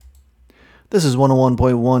This is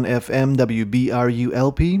 101.1 FM,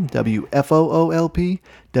 WBRU-LP, WFOO-LP,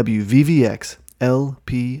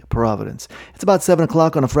 WVVX-LP Providence. It's about 7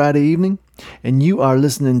 o'clock on a Friday evening, and you are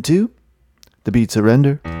listening to The Beat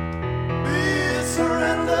Surrender.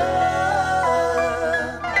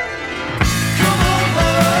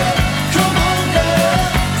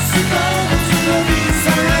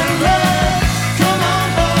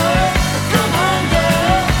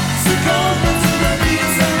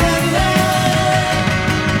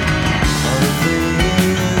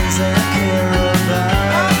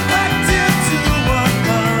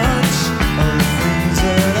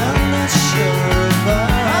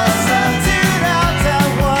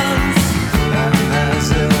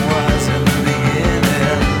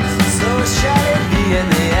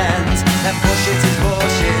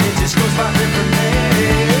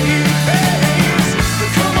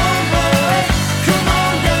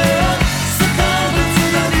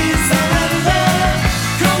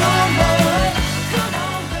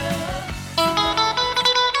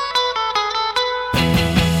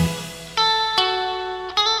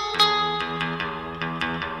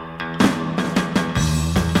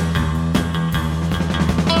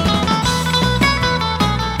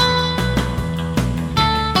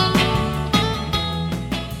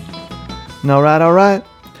 All right.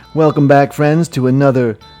 Welcome back, friends, to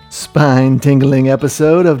another spine-tingling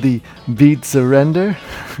episode of the Beat Surrender.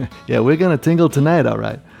 Yeah, we're going to tingle tonight, all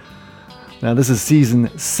right. Now, this is Season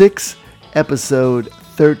 6, Episode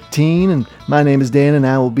 13, and my name is Dan, and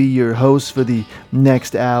I will be your host for the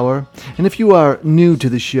next hour. And if you are new to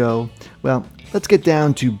the show, well, let's get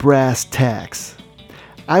down to brass tacks.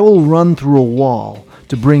 I will run through a wall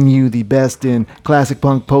to bring you the best in classic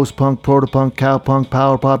punk, post-punk, proto-punk, cowpunk,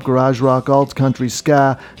 power pop, garage rock, alt country,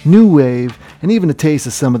 ska, new wave, and even a taste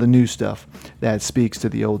of some of the new stuff that speaks to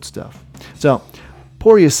the old stuff. So,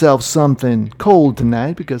 pour yourself something cold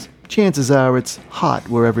tonight because chances are it's hot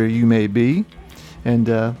wherever you may be, and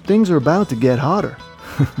things are about to get hotter.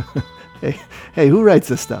 Hey, who writes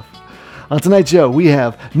this stuff? On tonight's show, we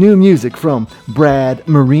have new music from Brad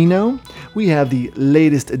Marino. We have the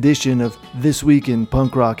latest edition of This Week in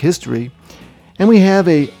Punk Rock History. And we have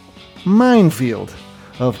a minefield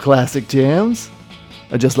of classic jams,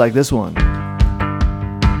 just like this one.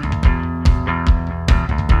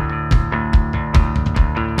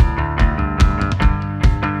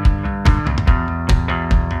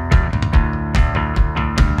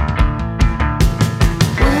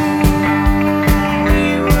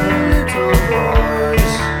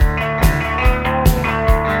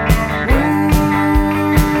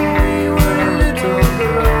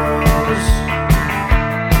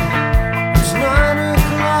 It's 9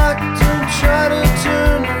 o'clock, don't try to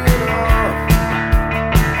turn it off.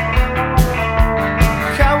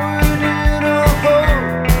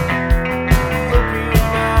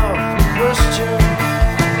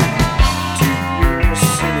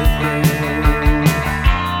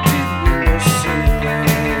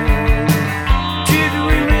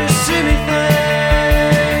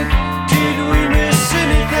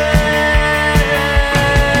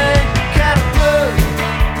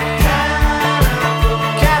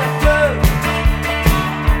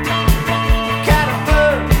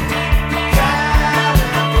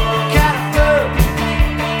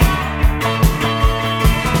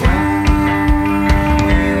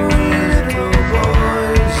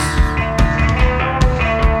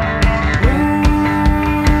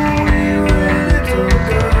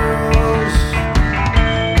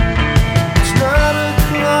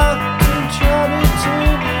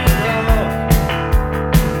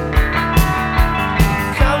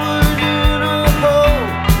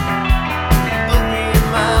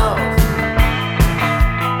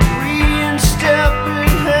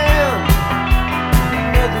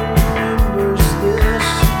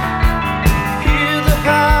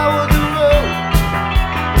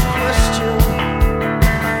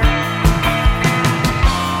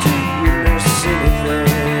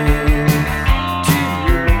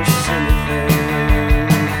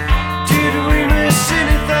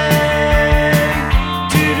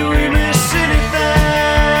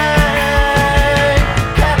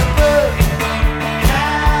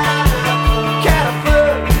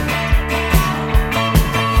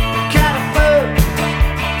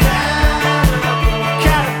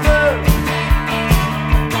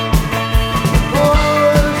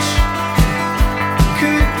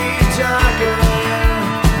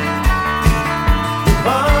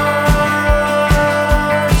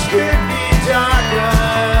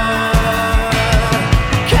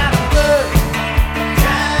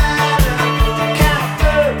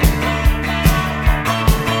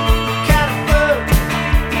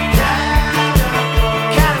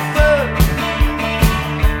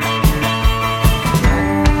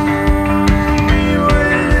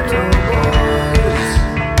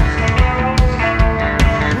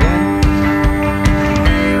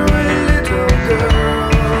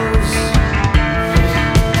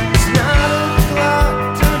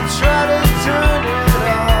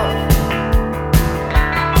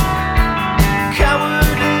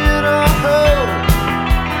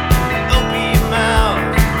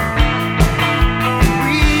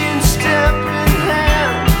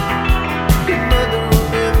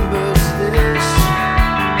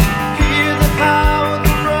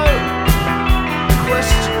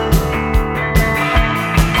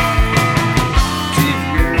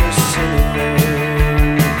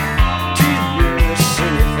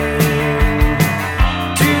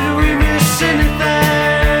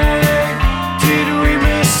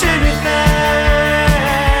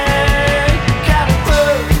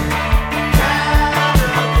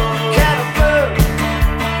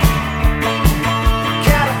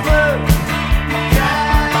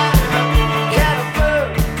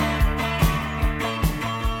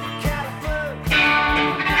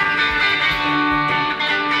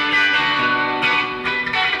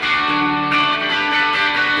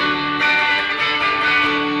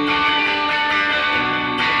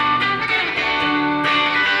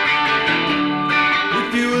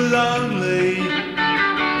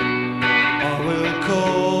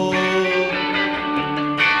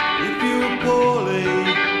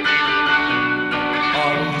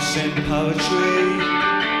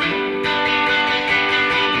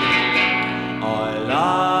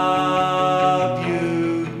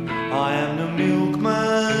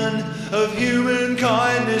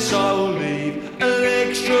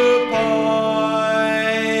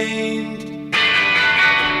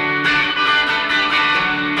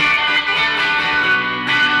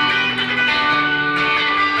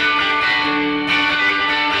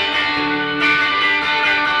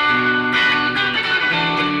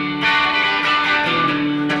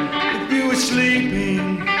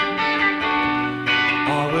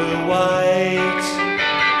 wait.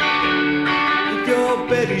 If your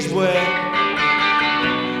bed is wet,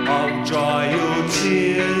 I'll dry your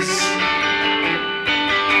tears.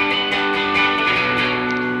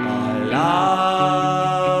 I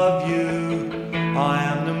love you, I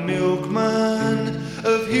am the milkman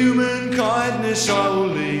of human kindness. I will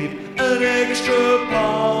leave an extra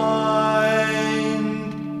pint.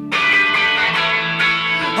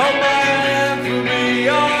 Hold my hand for me,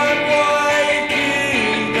 I'm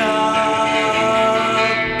waking up.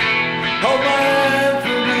 Hold my hand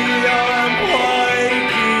for me, I'm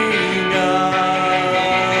waking up.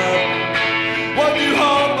 Won't you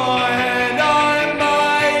hold my hand, I'm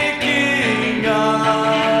waking up.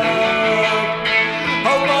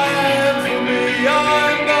 Hold my hand for me,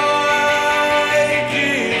 I'm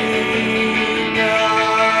waking up.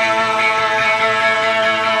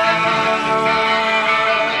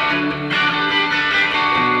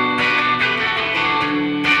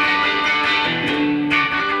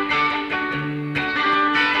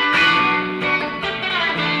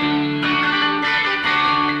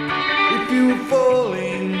 If you're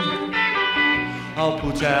falling, I'll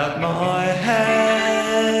put out my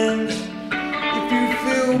hand. If you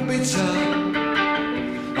feel bitter,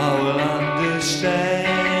 I will understand.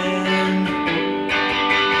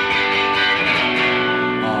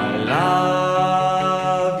 I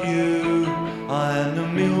love you, I am the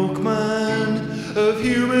milkman of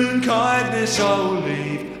human kindness. I will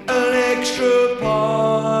leave an extra pint.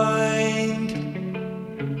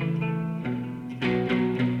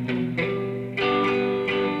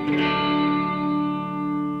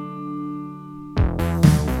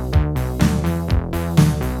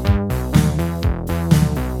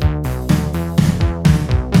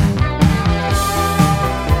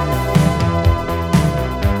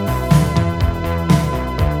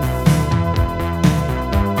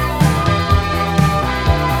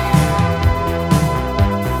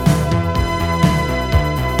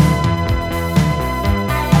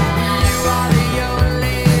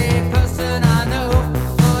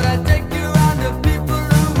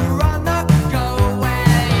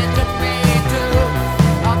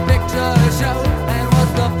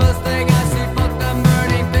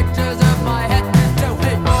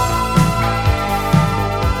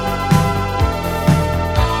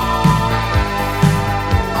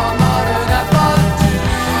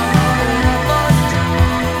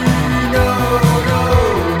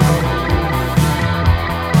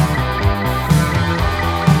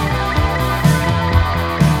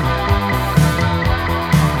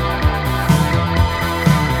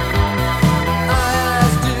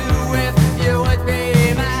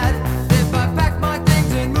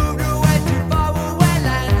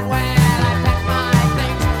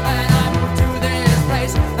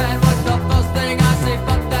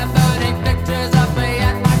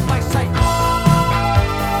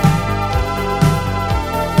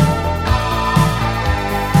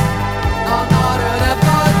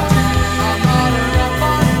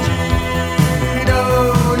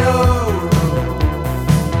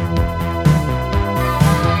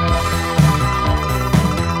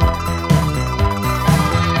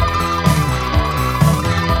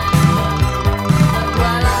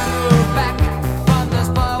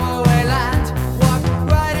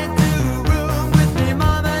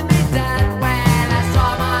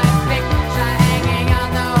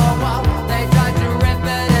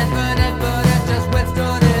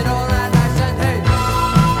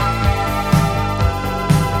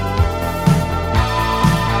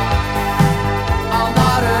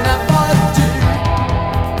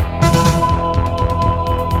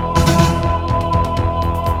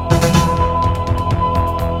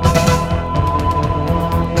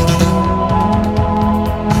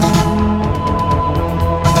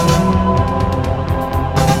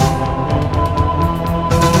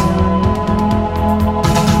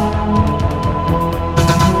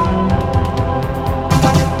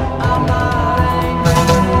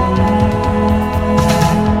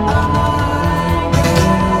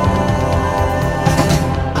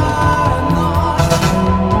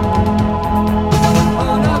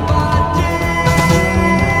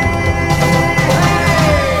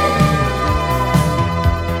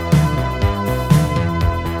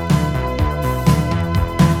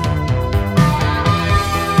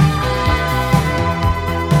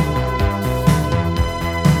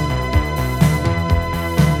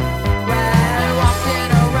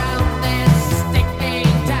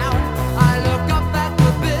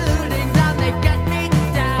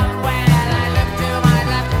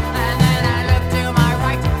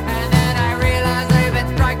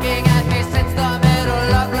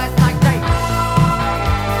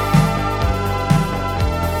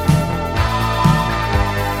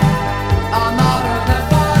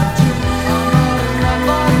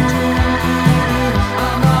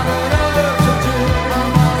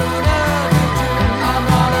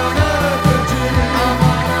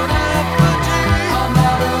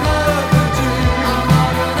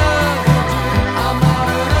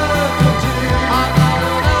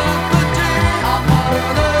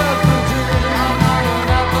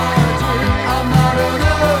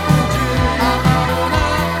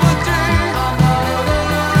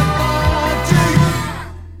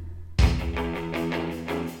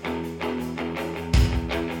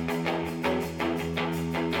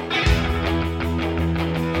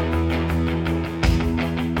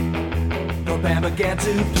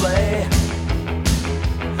 to play.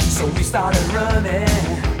 So we started running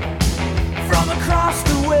from across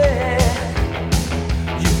the way.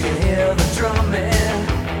 You can hear the drumming.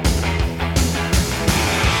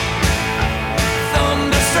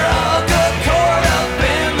 Thunderstruck, got caught up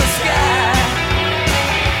in the sky.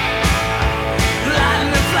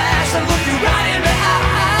 Lightning flash and look you right in the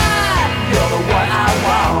eye. You're the one I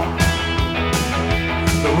want.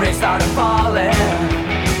 The rain started falling,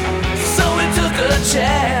 so we took a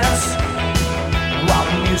chance while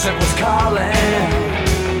the music was calling.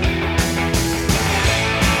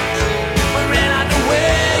 We ran out the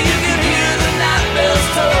way, you could hear the night bells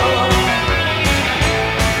toll.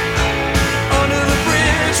 Under the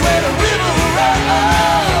bridge where the river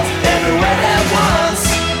runs, everywhere at once.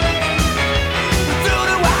 We threw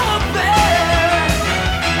the wild there,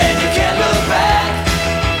 and you can't look back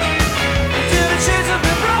until the chains have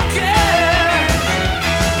been broken.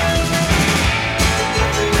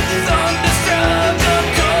 Thunderstruck, got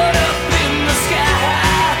caught up in the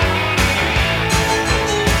sky.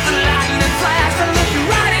 The lightning flashed and looked you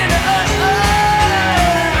right in the eye.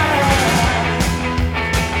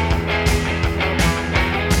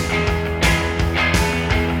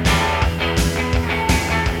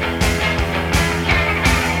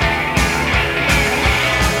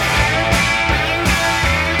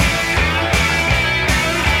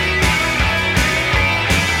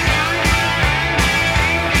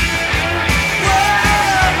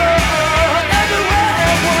 Everywhere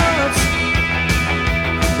at once.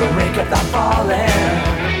 The rain kept on falling,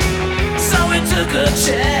 so we took a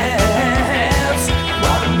chance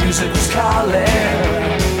while the music was calling.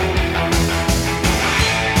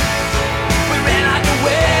 We ran out the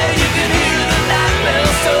way, you could hear the night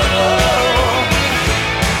bells toll.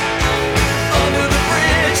 Under the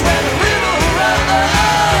bridge where the river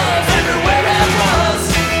runs, everywhere at once.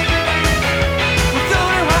 We threw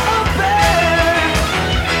it right open,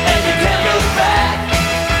 and you can't look back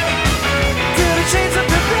till the chains have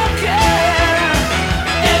been broken.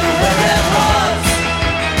 Everywhere at once.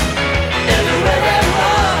 Everywhere at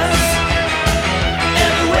once.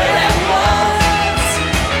 Everywhere at once.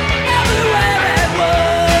 Everywhere at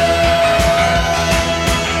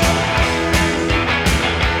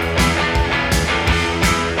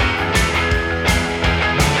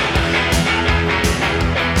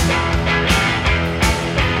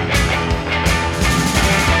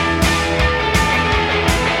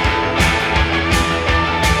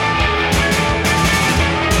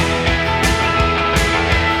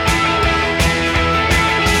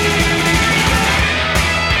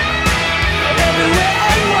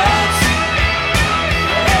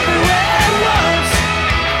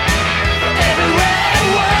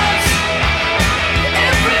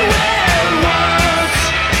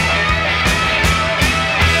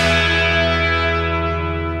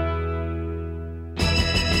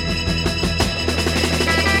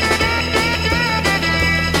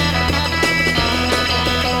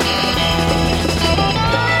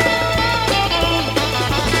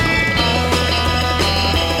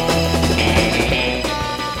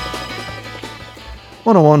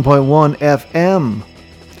On 101.1 FM.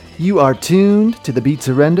 You are tuned to the Beat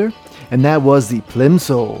Surrender, and that was the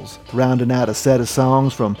Plimsouls, rounding out a set of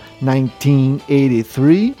songs from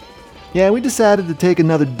 1983. Yeah, we decided to take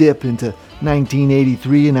another dip into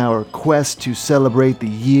 1983 in our quest to celebrate the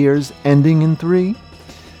years ending in 3.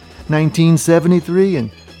 1973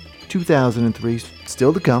 and 2003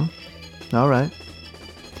 still to come. All right.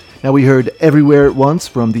 Now we heard Everywhere at Once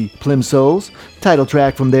from the Plimsouls, title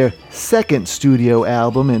track from their second studio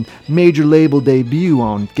album and major label debut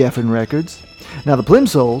on Geffen Records. Now the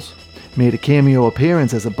Plimsouls made a cameo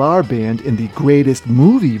appearance as a bar band in the greatest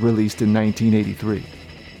movie released in 1983.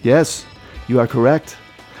 Yes, you are correct.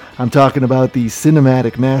 I'm talking about the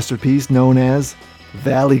cinematic masterpiece known as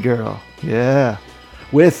Valley Girl. Yeah,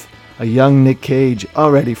 with a young Nick Cage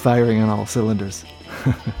already firing on all cylinders.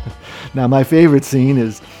 Now my favorite scene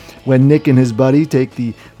is when Nick and his buddy take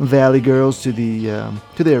the Valley Girls to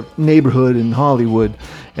their neighborhood in Hollywood,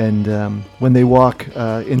 and when they walk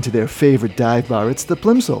into their favorite dive bar, it's the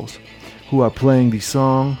Plimsouls who are playing the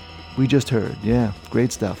song we just heard. Yeah,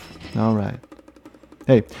 great stuff. All right.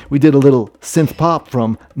 Hey, we did a little synth pop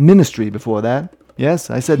from Ministry before that.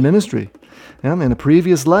 Yes, I said Ministry. In a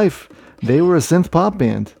previous life, they were a synth pop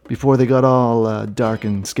band before they got all dark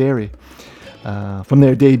and scary. From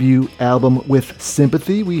their debut album With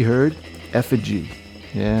Sympathy, we heard Effigy.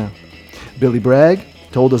 Yeah. Billy Bragg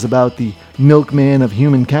told us about the Milkman of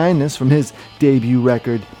Human Kindness from his debut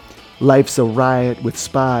record, Life's a Riot with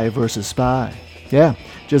Spy vs. Spy. Yeah,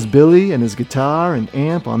 just Billy and his guitar and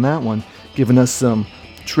amp on that one, giving us some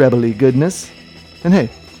trebly goodness. And hey,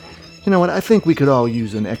 you know what? I think we could all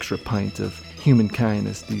use an extra pint of human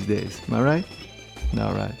kindness these days. Am I right?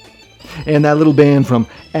 All right. And that little band from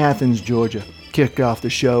Athens, Georgia, kicked off the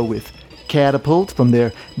show with Catapult from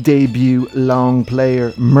their debut long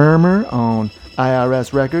player Murmur on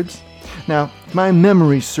IRS Records. Now, if my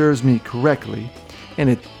memory serves me correctly, and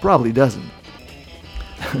it probably doesn't,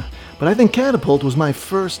 but I think Catapult was my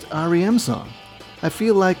first R.E.M. song. I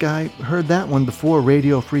feel like I heard that one before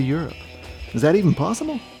Radio Free Europe. Is that even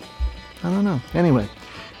possible? I don't know. Anyway,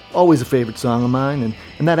 always a favorite song of mine,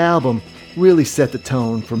 and that album really set the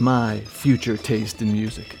tone for my future taste in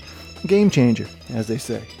music. Game changer, as they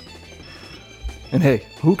say. And hey,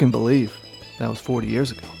 who can believe that was 40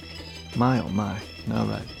 years ago? My oh my. All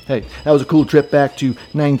right. Hey, that was a cool trip back to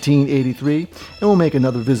 1983, and we'll make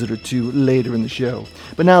another visit or two later in the show.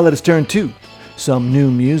 But now let us turn to some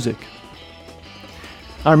new music.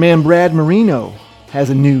 Our man Brad Marino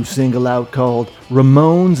has a new single out called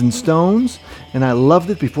Ramones and Stones, and I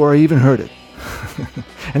loved it before I even heard it.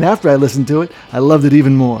 And after I listened to it, I loved it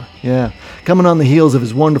even more. Yeah. Coming on the heels of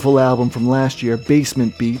his wonderful album from last year,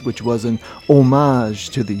 Basement Beat, which was an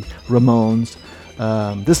homage to the Ramones,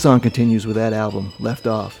 this song continues with that album left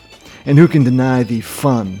off. And who can deny the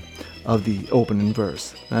fun of the opening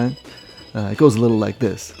verse, right? It goes a little like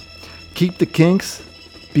this. Keep the Kinks,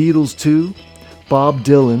 Beatles too, Bob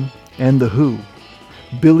Dylan, and The Who.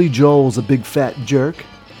 Billy Joel's a big fat jerk,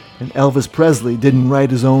 and Elvis Presley didn't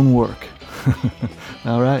write his own work.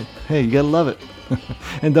 All right. Hey, you gotta love it.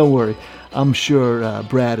 And don't worry, I'm sure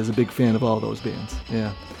Brad is a big fan of all those bands.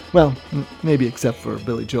 Yeah. Well, maybe except for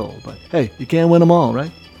Billy Joel, but hey, you can't win them all,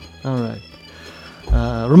 right? All right.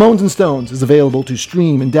 Ramones and Stones is available to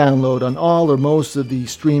stream and download on all or most of the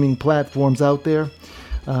streaming platforms out there.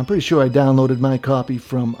 I'm pretty sure I downloaded my copy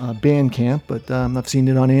from Bandcamp, but I've seen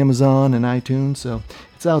it on Amazon and iTunes, so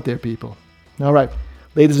it's out there, people. All right,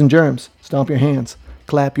 ladies and germs, stomp your hands,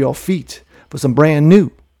 clap your feet for some brand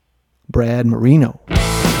new Brad Marino.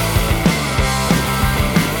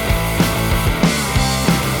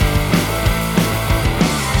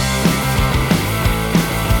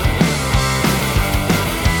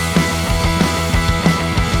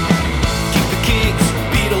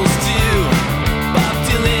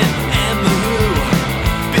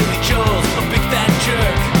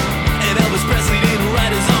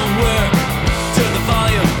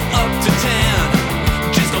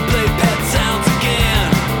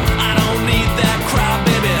 Cry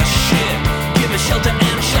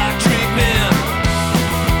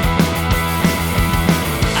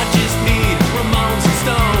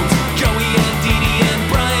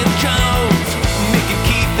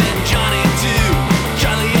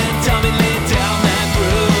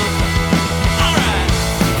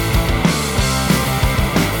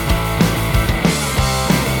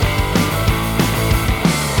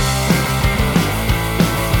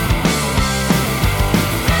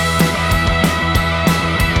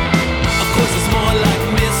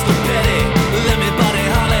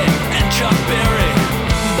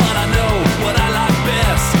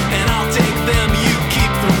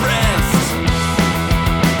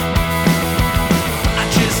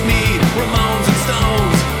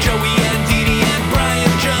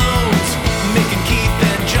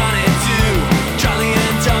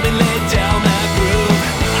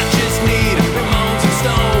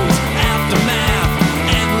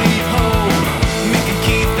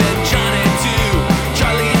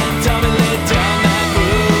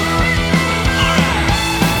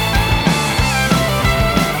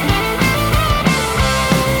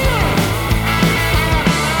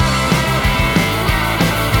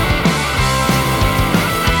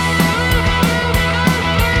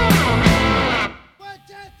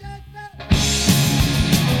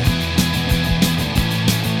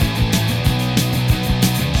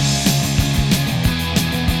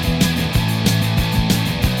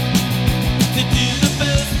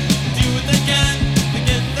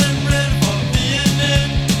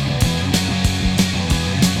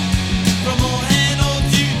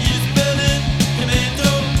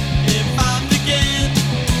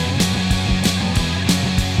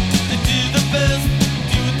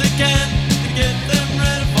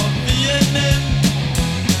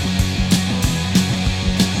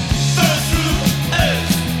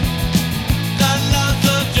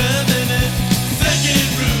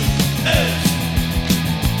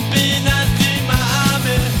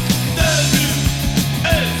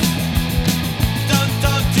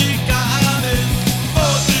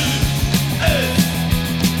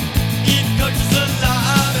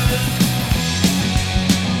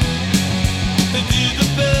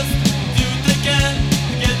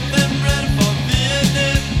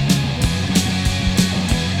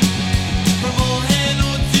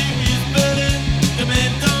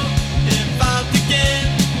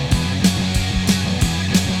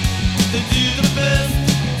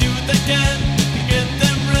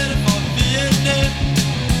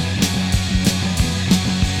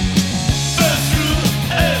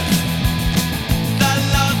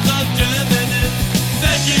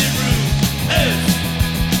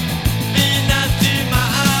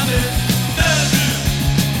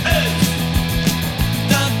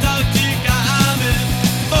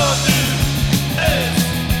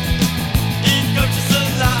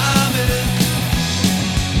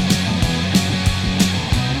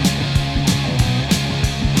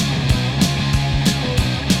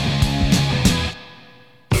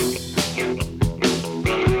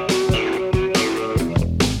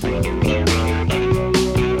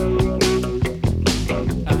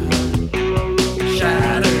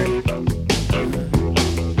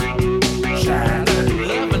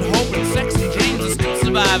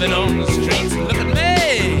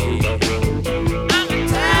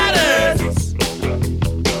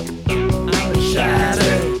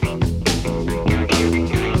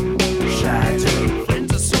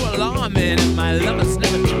storming and my lover's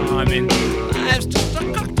never charming. Life's just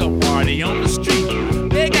a cocktail party on the street.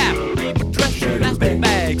 Big apple, people dressed in plastic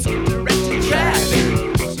bags, directing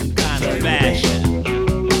traffic, some kind of fashion.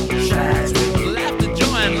 Laughter,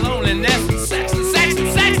 joy, and loneliness, and sex, and sex,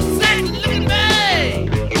 and sex, and sex. And look at me,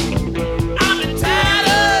 I'm in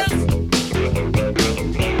tatters.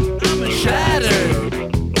 I'm shattered.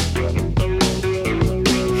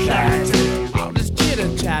 All this chitter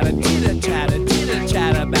chatter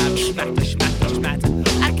about schmatter.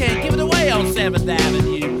 I can't give it away on 7th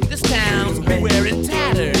Avenue. This town's wearing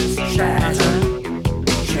tatters.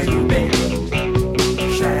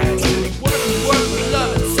 Work,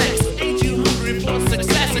 love, and sex. Ain't you hungry for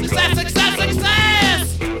success?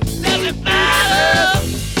 Does it matter?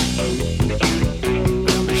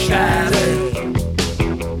 I'm shattered.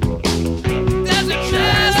 Does it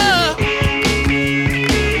matter?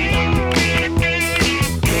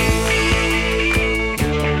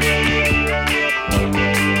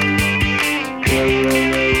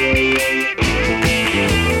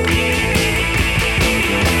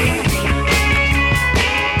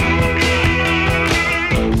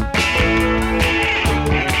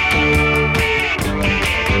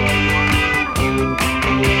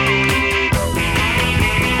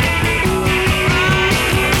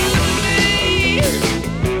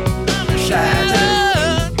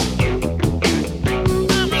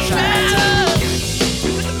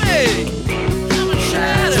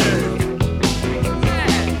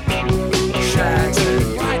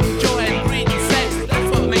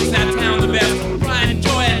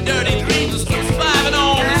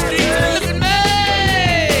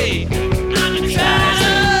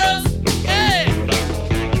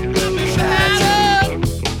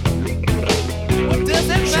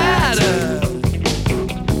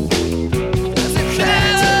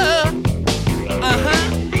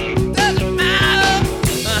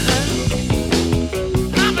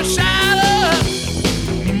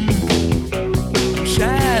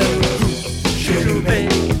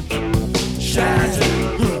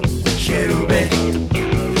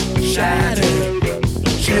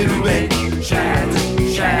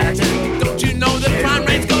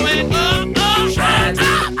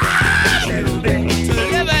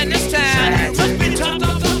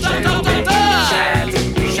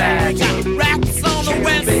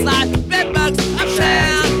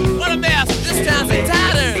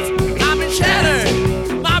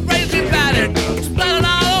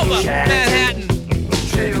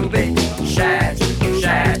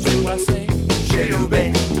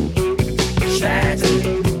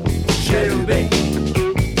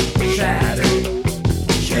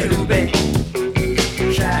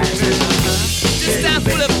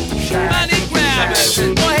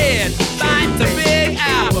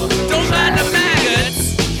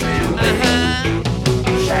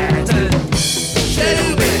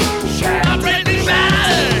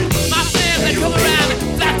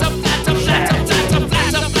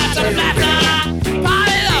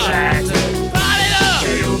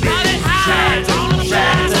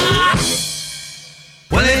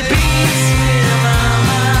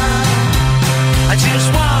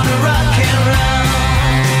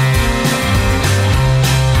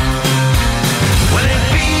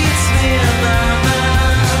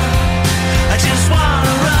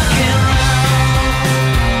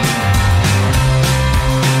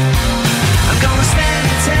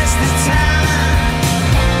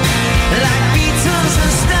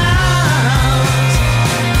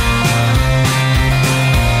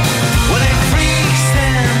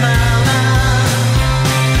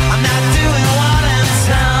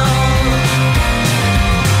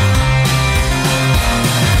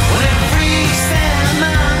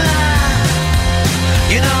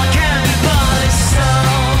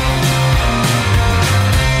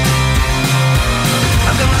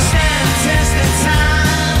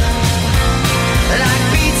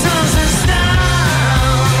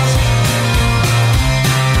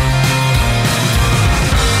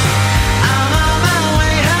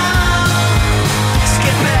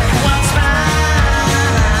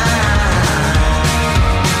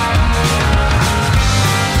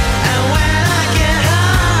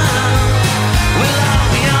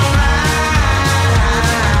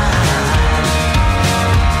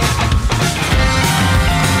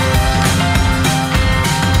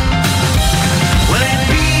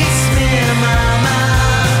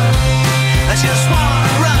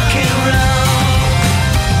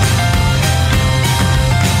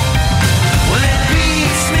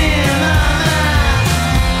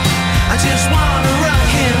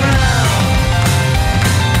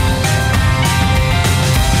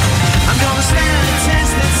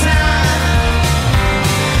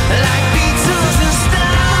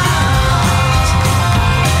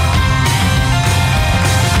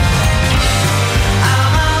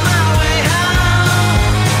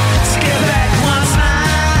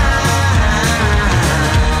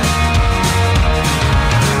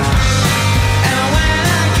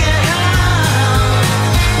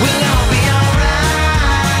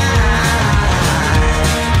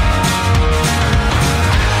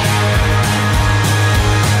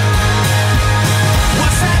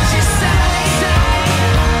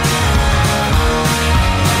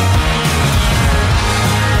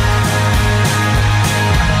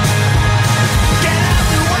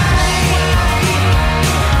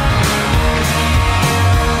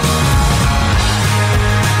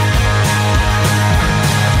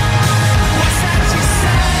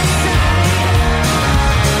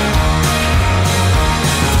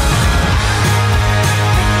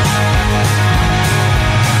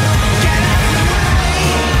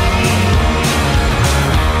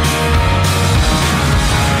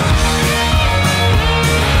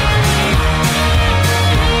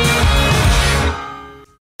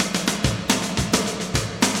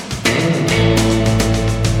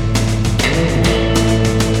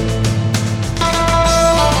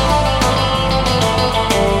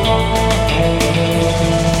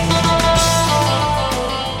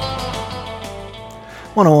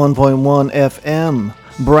 101.1 FM,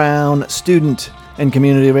 Brown Student and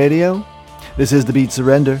Community Radio. This is the Beat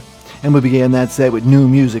Surrender, and we began that set with new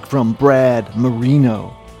music from Brad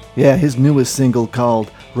Marino. Yeah, his newest single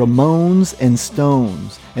called Ramones and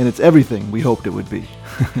Stones, and it's everything we hoped it would be.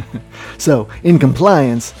 So, in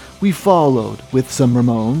compliance, we followed with some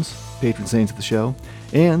Ramones, patron saints of the show,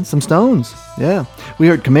 and some Stones. Yeah, we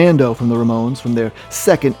heard Commando from the Ramones from their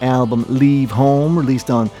second album, Leave Home, released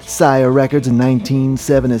on Sire Records in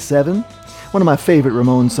 1977. One of my favorite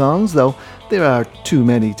Ramones songs, though there are too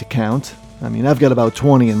many to count. I mean, I've got about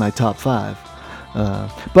 20 in my top 5.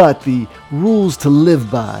 But the rules to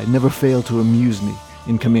live by never fail to amuse me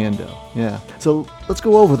in Commando. Yeah, so let's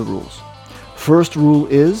go over the rules. First rule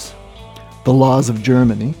is the laws of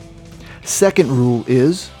Germany. Second rule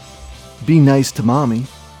is be nice to mommy.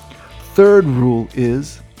 Third rule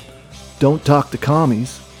is don't talk to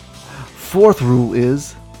commies. Fourth rule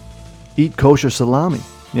is eat kosher salami.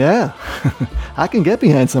 Yeah, I can get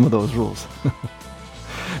behind some of those rules.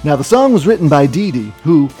 Now, the song was written by Beady,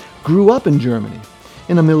 who grew up in Germany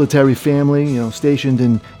in a military family, stationed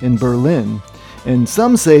in Berlin. And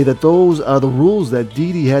some say that those are the rules that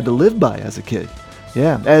Beady had to live by as a kid.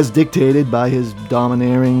 Yeah, as dictated by his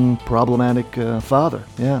domineering, problematic father.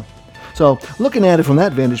 Yeah. So, looking at it from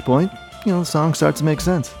that vantage point, the song starts to make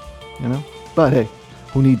sense, But hey,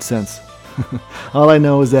 who needs sense? All I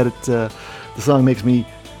know is that the song makes me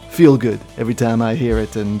feel good every time I hear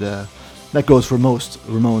it, and that goes for most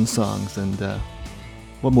Ramones songs, and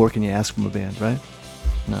what more can you ask from a band, right?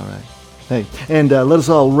 All right. Hey, and let us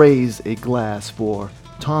all raise a glass for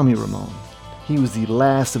Tommy Ramone. He was the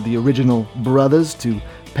last of the original brothers to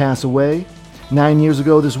pass away 9 years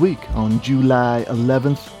ago this week on July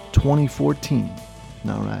 11th, 2014.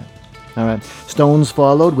 All right. Stones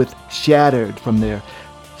followed with Shattered from their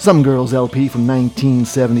Some Girls LP from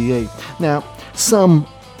 1978. Now, some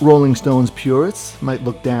Rolling Stones purists might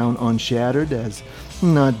look down on Shattered as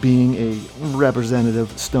not being a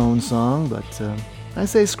representative Stones song, but I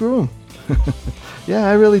say screw 'em. Yeah,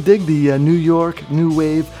 I really dig the New York, new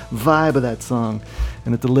wave vibe of that song,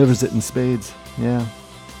 and it delivers it in spades. Yeah.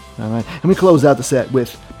 All right. And we close out the set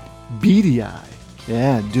with Beady,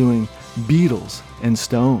 doing Beatles and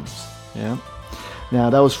Stones. Yeah. Now,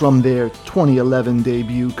 that was from their 2011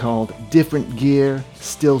 debut called Different Gear,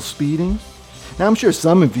 Still Speeding. Now, I'm sure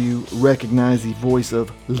some of you recognize the voice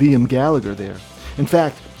of Liam Gallagher there. In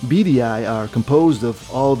fact, Beady are composed of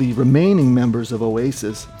all the remaining members of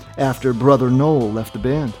Oasis after Brother Noel left the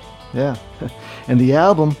band. Yeah. And the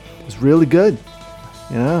album is really good.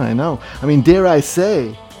 Yeah, I know. I mean, dare I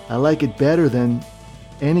say, I like it better than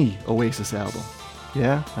any Oasis album.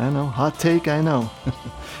 Yeah, I know. Hot take, I know.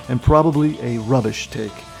 And probably a rubbish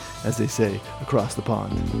take, as they say across the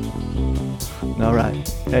pond. All right.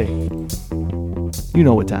 Hey, you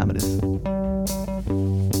know what time it is.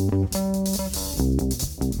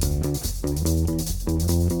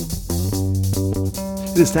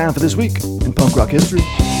 It is time for This Week in Punk Rock History.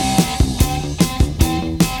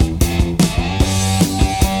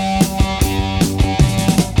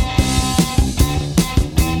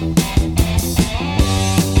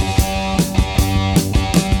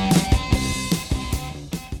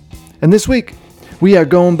 And this week, we are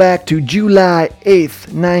going back to July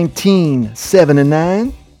 8th,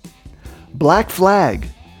 1979. Black Flag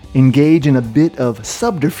engage in a bit of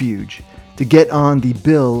subterfuge to get on the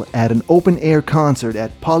bill at an open-air concert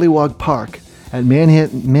at Pollywog Park at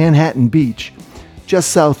Manhattan Beach, just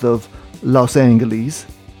south of Los Angeles.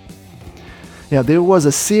 Yeah, there was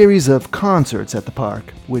a series of concerts at the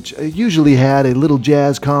park, which usually had a little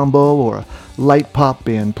jazz combo or a light pop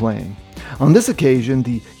band playing. On this occasion,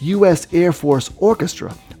 the U.S. Air Force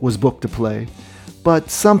Orchestra was booked to play, but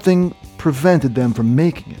something prevented them from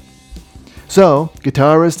making it. So,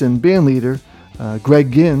 guitarist and bandleader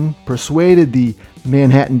Greg Ginn persuaded the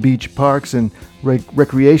Manhattan Beach Parks and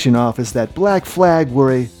Recreation Office that Black Flag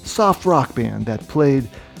were a soft rock band that played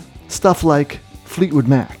stuff like Fleetwood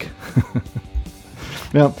Mac.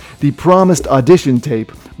 Now, the promised audition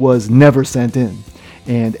tape was never sent in,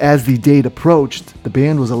 and as the date approached, the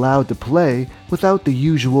band was allowed to play without the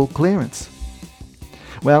usual clearance.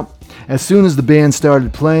 Well, as soon as the band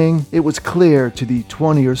started playing, it was clear to the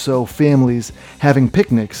 20 or so families having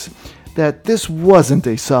picnics that this wasn't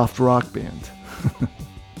a soft rock band.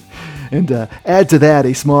 And add to that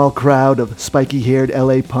a small crowd of spiky-haired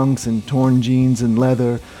LA punks in torn jeans and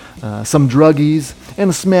leather, some druggies, and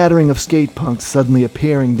a smattering of skate punks suddenly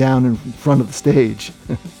appearing down in front of the stage.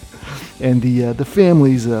 And the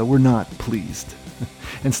families were not pleased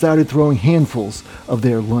and started throwing handfuls of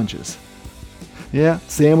their lunches. Yeah,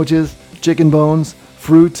 sandwiches, chicken bones,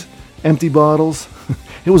 fruit, empty bottles.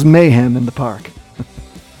 It was mayhem in the park.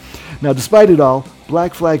 Now, despite it all,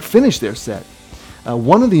 Black Flag finished their set,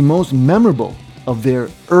 one of the most memorable of their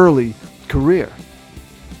early career.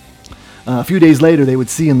 A few days later, they would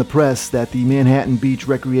see in the press that the Manhattan Beach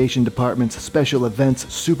Recreation Department's special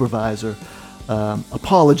events supervisor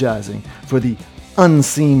apologizing for the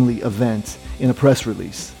unseemly event in a press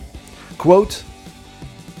release. Quote,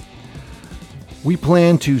 "We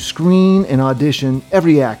plan to screen and audition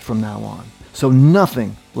every act from now on, so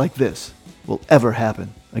nothing like this will ever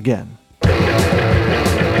happen again."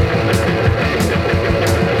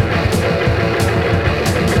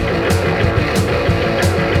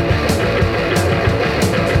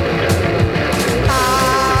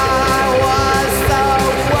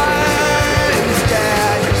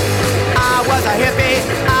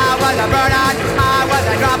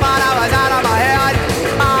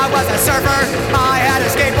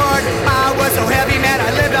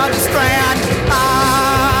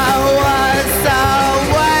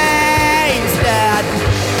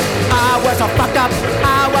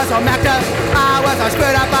 So macked up, I was so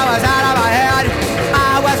screwed up, I was out of my head.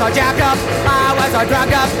 I was so jacked up, I was so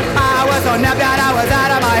drugged up, I was so napped out, I was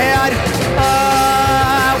out of my head.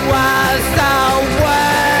 I was so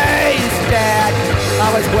wasted, I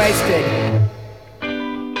was wasted.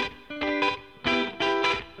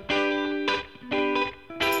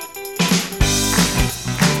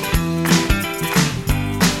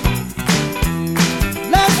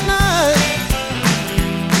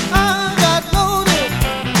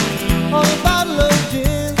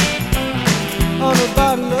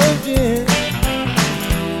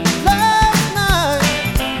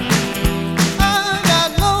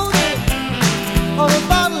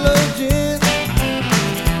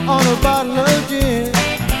 On a bottle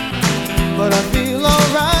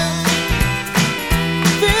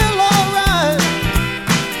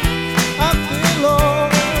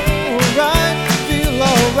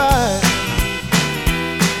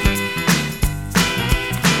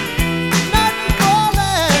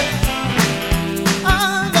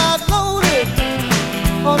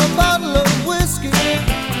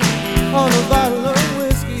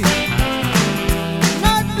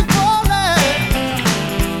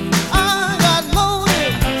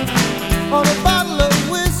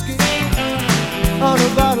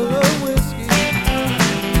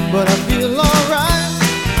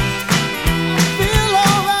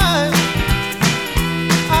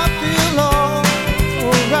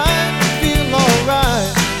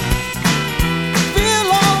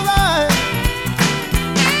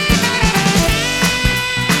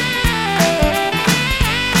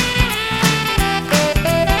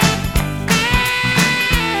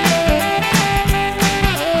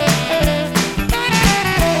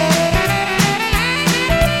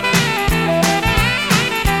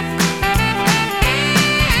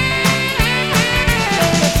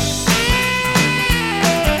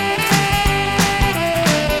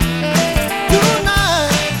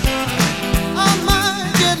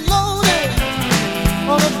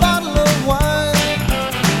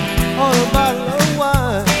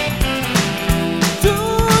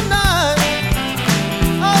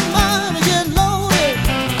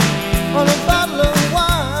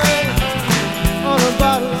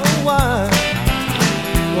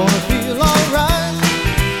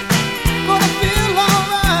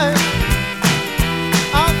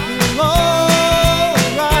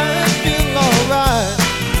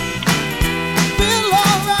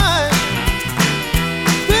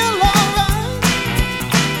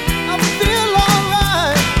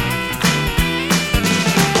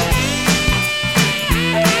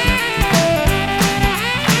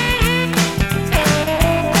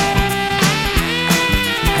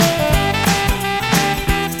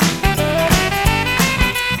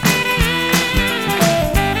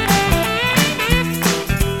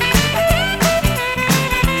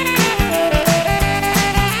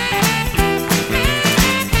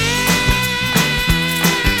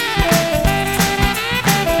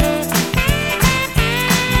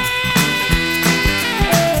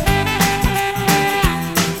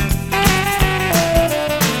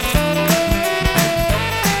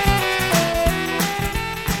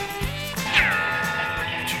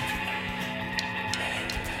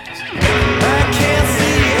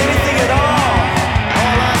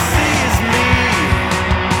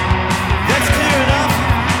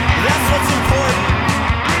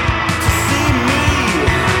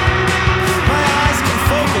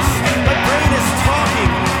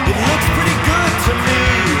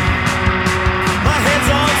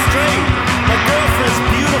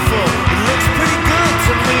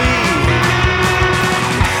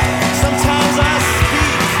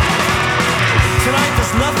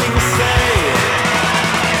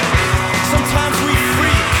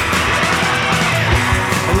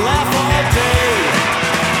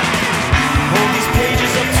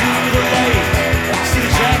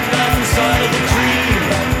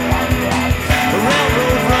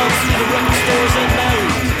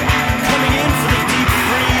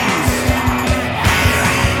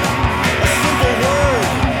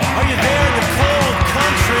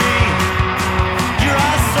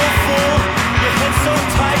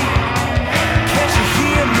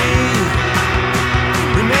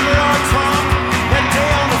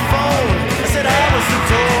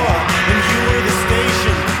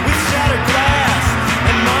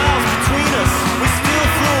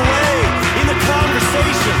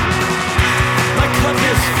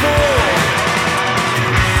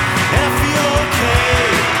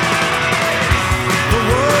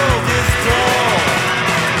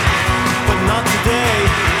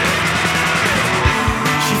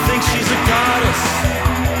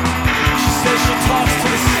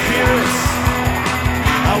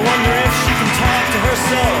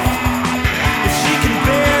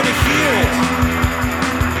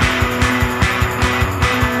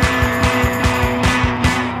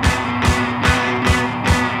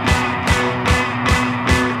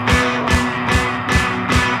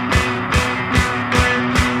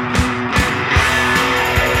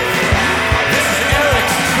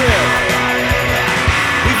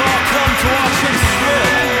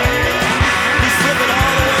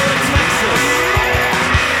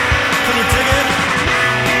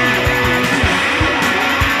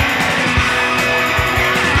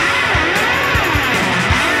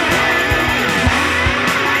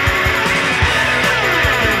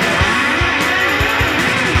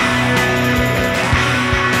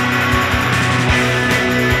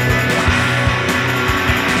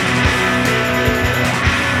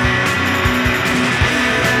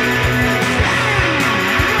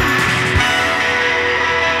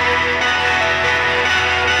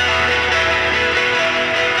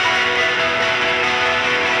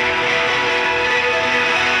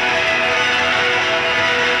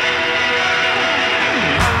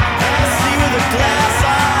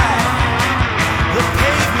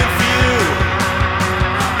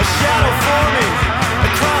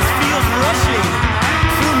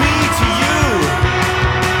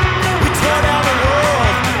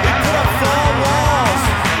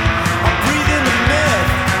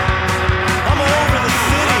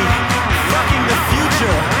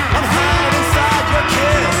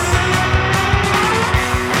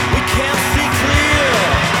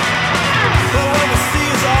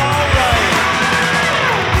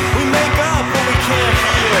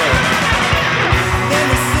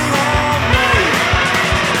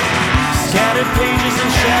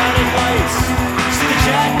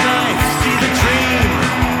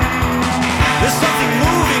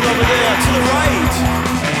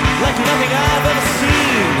I've ever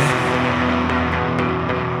seen.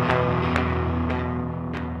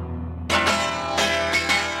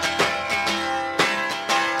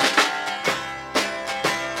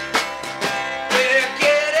 We're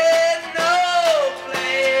getting no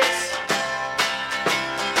place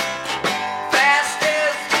fast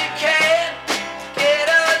as we can. Get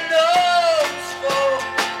a nose full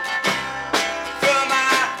from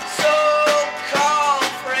our so-called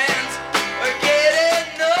friends. We're getting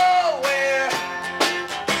nowhere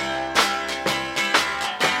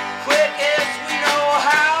quick as we know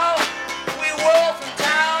how. We whirl from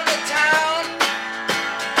town to town,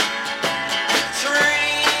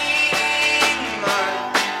 dreaming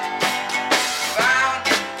found.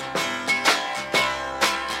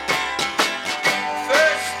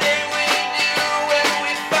 First thing we do when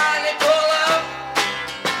we finally pull up,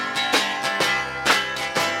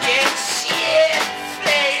 get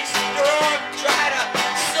shit-faced drunk, try to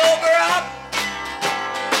sober up.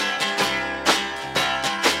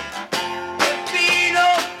 There'll be no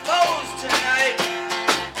pose tonight,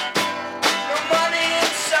 no money in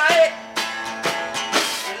sight.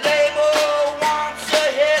 The label wants a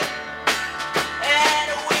hit, and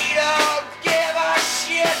we don't give a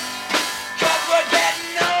shit, 'cause we're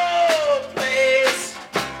getting no place.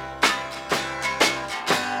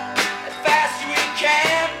 As fast as we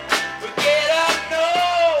can, we get our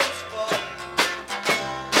nose full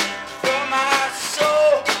from our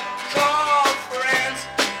so-called friends.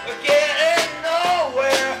 We're getting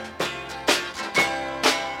nowhere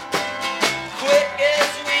quick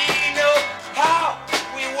as we know how.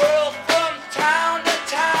 We whirl from town to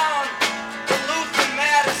town, Duluth to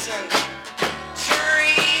Madison,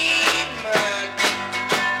 treatment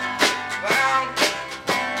found.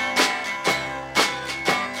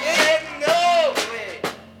 Getting nowhere.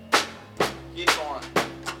 Keep going.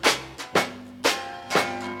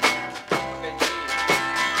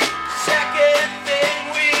 Second thing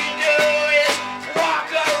we do is walk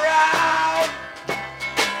around.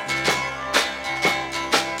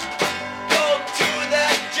 Go to the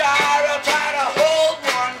gyro, try to hold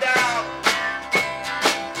one down.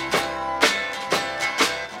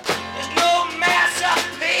 There's no mass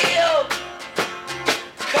appeal.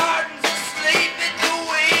 Cartons asleep at the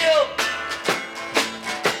wheel.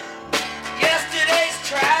 Yesterday's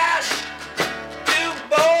trash, too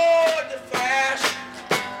bored to thrash.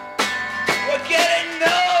 We're getting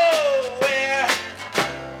nowhere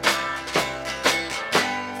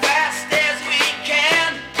fast as we can.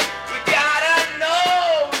 We got a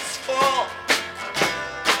nose full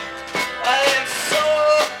of them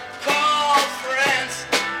so-called friends.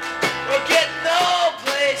 We're getting no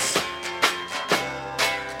place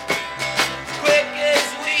quick as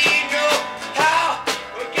we know how.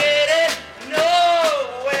 We're getting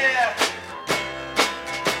nowhere.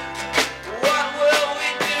 What will we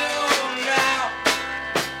do now?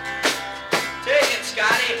 Take it,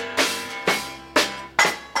 Scotty.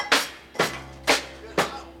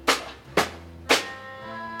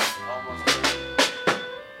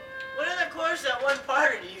 What other chorus that one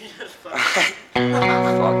part do you just fuck?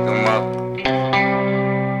 Fuck them up.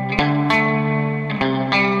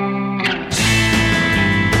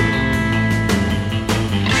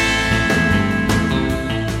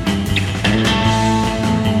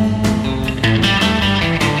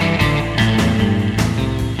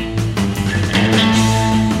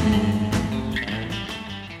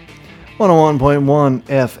 .1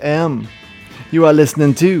 FM. You are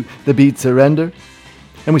listening to The Beat Surrender.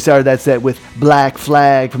 And we started that set with Black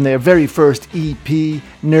Flag from their very first EP,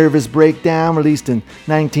 Nervous Breakdown, released in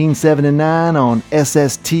 1979 on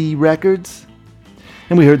SST Records.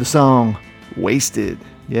 And we heard the song Wasted.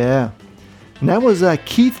 Yeah. And that was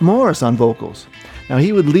Keith Morris on vocals. Now,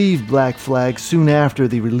 he would leave Black Flag soon after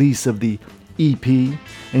the release of the EP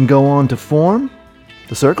and go on to form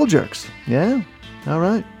the Circle Jerks. Yeah, all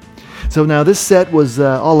right. So now this set was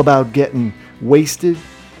all about getting wasted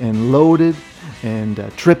and loaded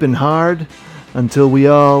and tripping hard until we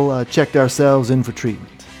all checked ourselves in for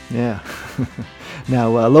treatment. Yeah. Now,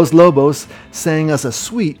 Los Lobos sang us a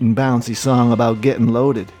sweet and bouncy song about getting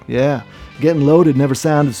loaded. Yeah, getting loaded never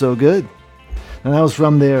sounded so good. And that was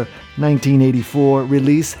from their 1984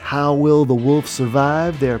 release, How Will the Wolf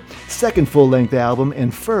Survive, their second full-length album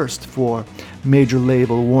and first for major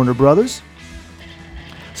label Warner Brothers.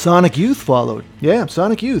 Sonic Youth followed. Yeah,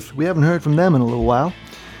 Sonic Youth. We haven't heard from them in a little while.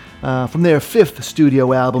 From their fifth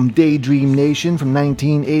studio album, Daydream Nation, from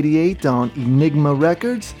 1988 on Enigma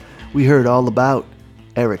Records, we heard all about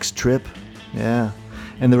Eric's Trip. Yeah,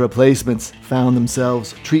 and the Replacements found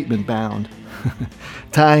themselves treatment bound.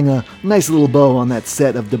 Tying a nice little bow on that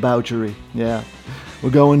set of debauchery. Yeah. We're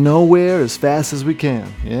going nowhere as fast as we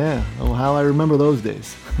can. Yeah, oh, how I remember those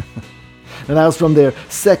days. And that was from their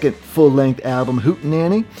second full-length album,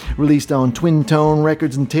 Hootenanny, released on Twin Tone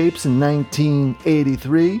Records and Tapes in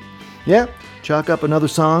 1983. Yeah, chalk up another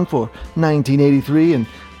song for 1983, and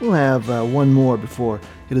we'll have one more before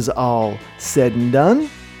it is all said and done.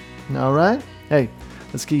 All right? Hey,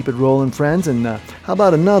 let's keep it rolling, friends, and how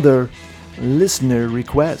about another listener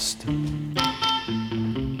request?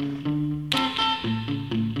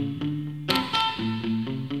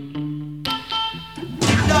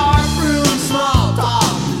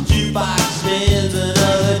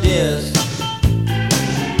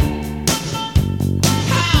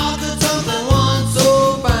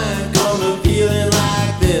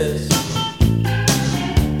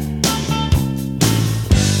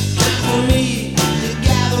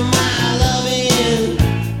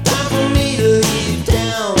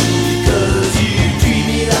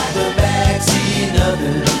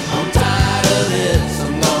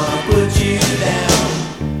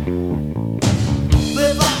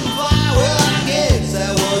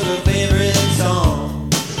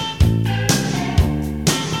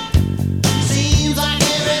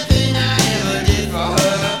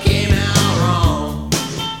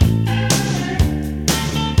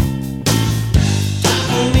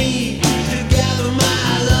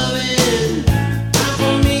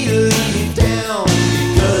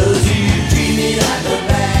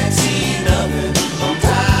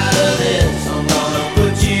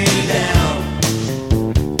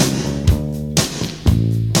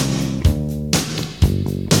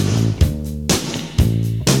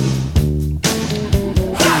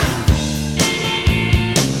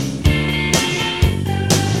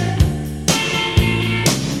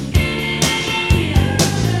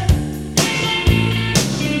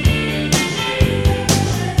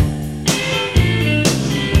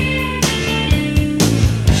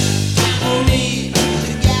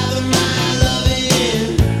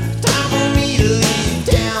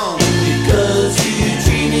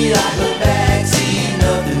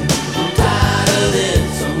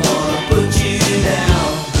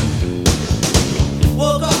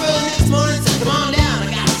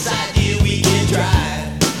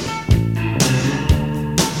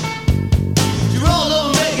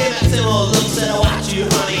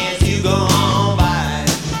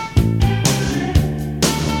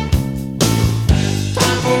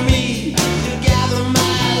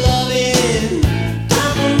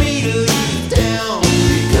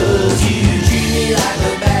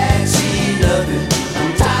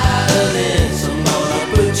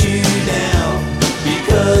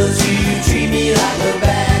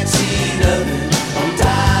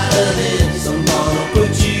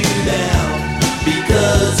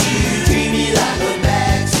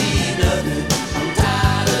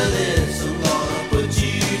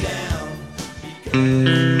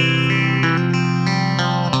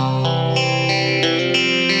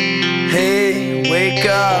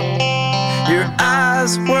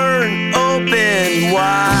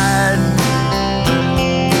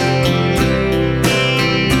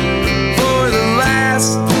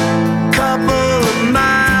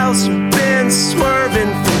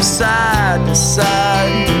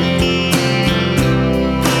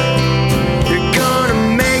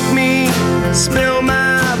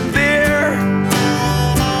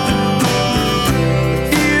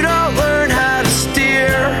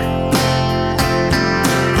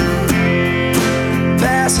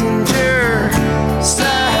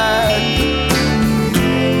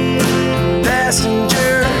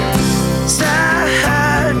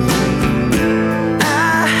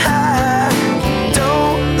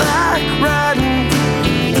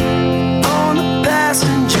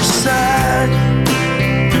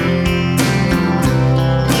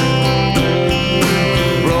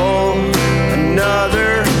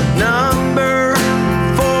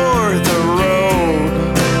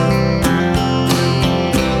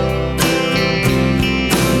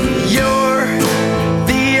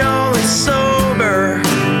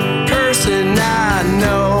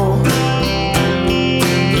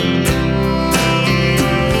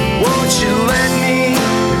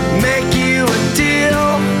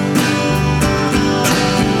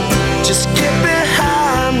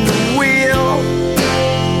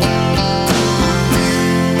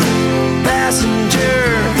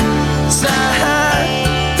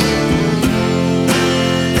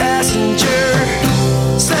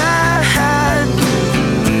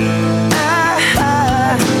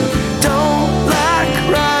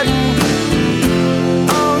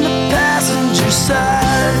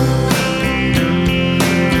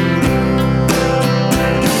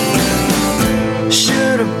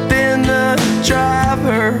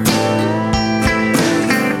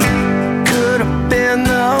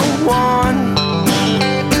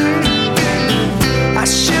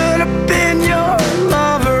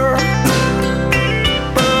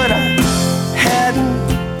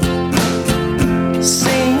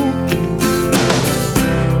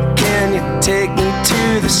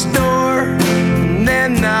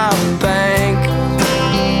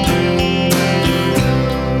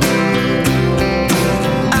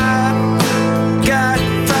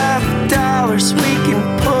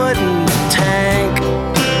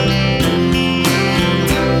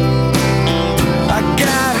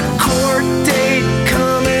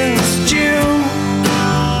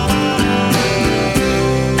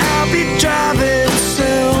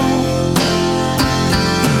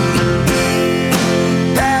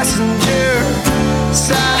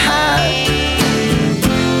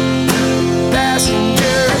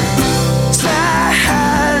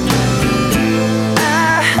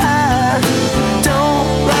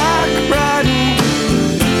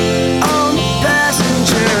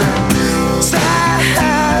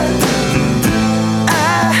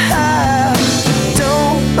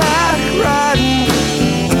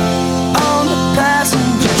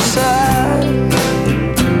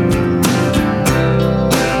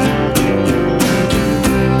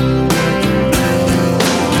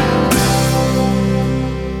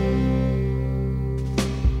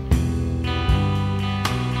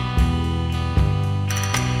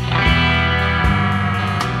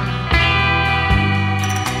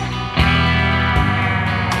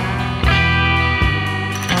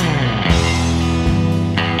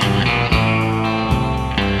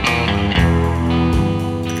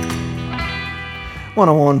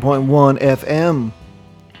 101.1 FM.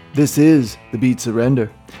 This is The Beat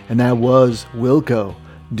Surrender, and that was Wilco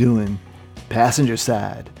doing Passenger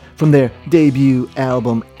Side from their debut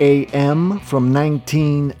album R.E.M. from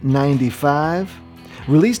 1995,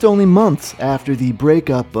 released only months after the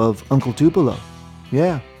breakup of Uncle Tupelo.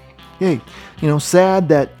 Yeah, hey, sad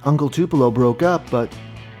that Uncle Tupelo broke up, but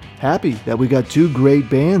happy that we got two great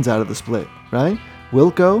bands out of the split, right?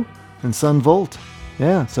 Wilco and Son Volt.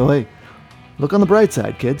 Yeah, so hey, look on the bright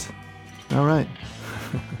side, kids. All right.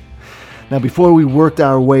 Now, before we worked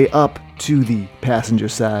our way up to the passenger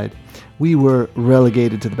side, we were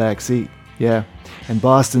relegated to the back seat. Yeah, and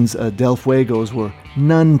Boston's Del Fuegos were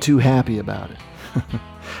none too happy about it.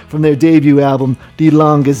 From their debut album, The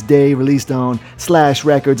Longest Day, released on Slash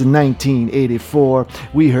Records in 1984,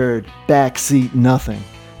 we heard Backseat Nothing.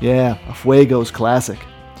 Yeah, a Fuegos classic.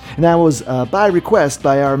 And that was by request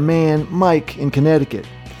by our man Mike in Connecticut.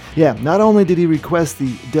 Yeah, not only did he request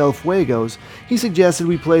the Del Fuegos, he suggested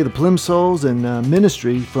we play the Plimsouls and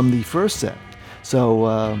Ministry from the first set.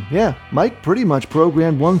 So, yeah, Mike pretty much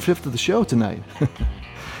programmed 1/5 of the show tonight.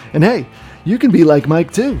 And hey, you can be like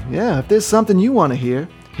Mike too. Yeah, if there's something you want to hear,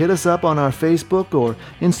 hit us up on our Facebook or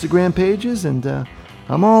Instagram pages, and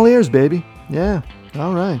I'm all ears, baby. Yeah,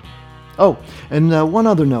 all right. Oh, and one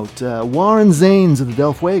other note. Warren Zanes of the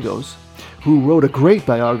Del Fuegos, who wrote a great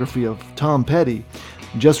biography of Tom Petty,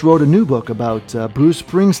 just wrote a new book about Bruce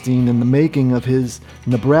Springsteen and the making of his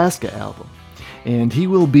Nebraska album. And he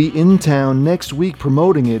will be in town next week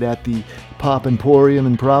promoting it at the Pop Emporium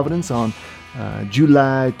in Providence on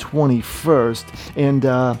July 21st. And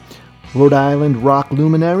Rhode Island rock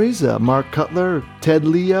luminaries, Mark Cutler, Ted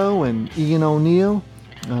Leo, and Ian O'Neill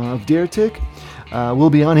of Deertick will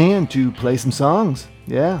be on hand to play some songs.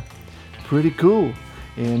 Yeah, pretty cool.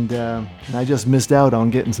 And I just missed out on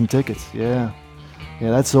getting some tickets. Yeah,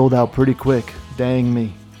 that sold out pretty quick. Dang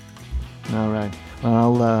me. All right.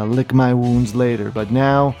 I'll lick my wounds later. But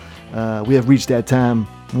now we have reached that time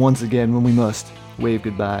once again when we must wave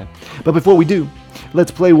goodbye. But before we do,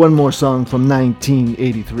 let's play one more song from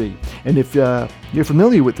 1983. And if you're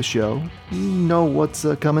familiar with the show, you know what's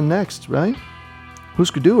coming next, right?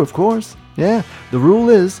 Hüsker Do, of course. Yeah, the rule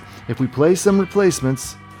is if we play some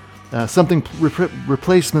replacements, something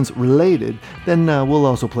replacements related, then we'll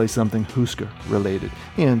also play something Hüsker related,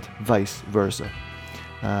 and vice versa.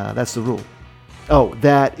 That's the rule. Oh,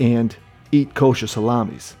 that and eat kosher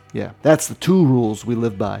salamis. Yeah, that's the two rules we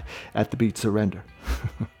live by at the Beat Surrender.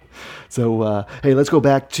 So, hey, let's go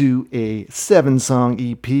back to a 7-song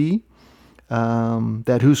EP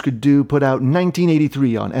that Hüsker Do put out in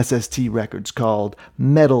 1983 on SST Records called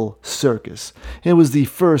Metal Circus. It was the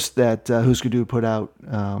first that Hüsker Do put out.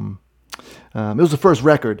 It was the first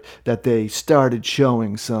record that they started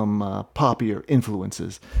showing some poppier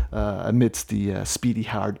influences amidst the speedy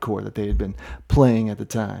hardcore that they had been playing at the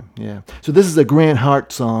time. Yeah. So this is a Grant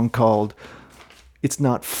Hart song called It's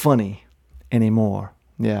Not Funny Anymore.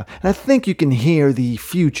 Yeah. And I think you can hear the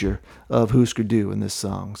future of Hüsker Do in this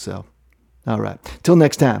song. So, all right. Till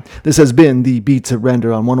next time, this has been the Beat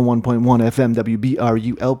Surrender on 101.1 FM,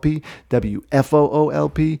 WBRU-LP,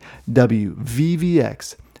 WFOO-LP,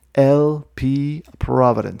 WVVX. LP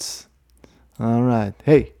Providence. All right.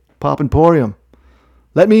 Hey, Pop Emporium,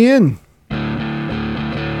 let me in.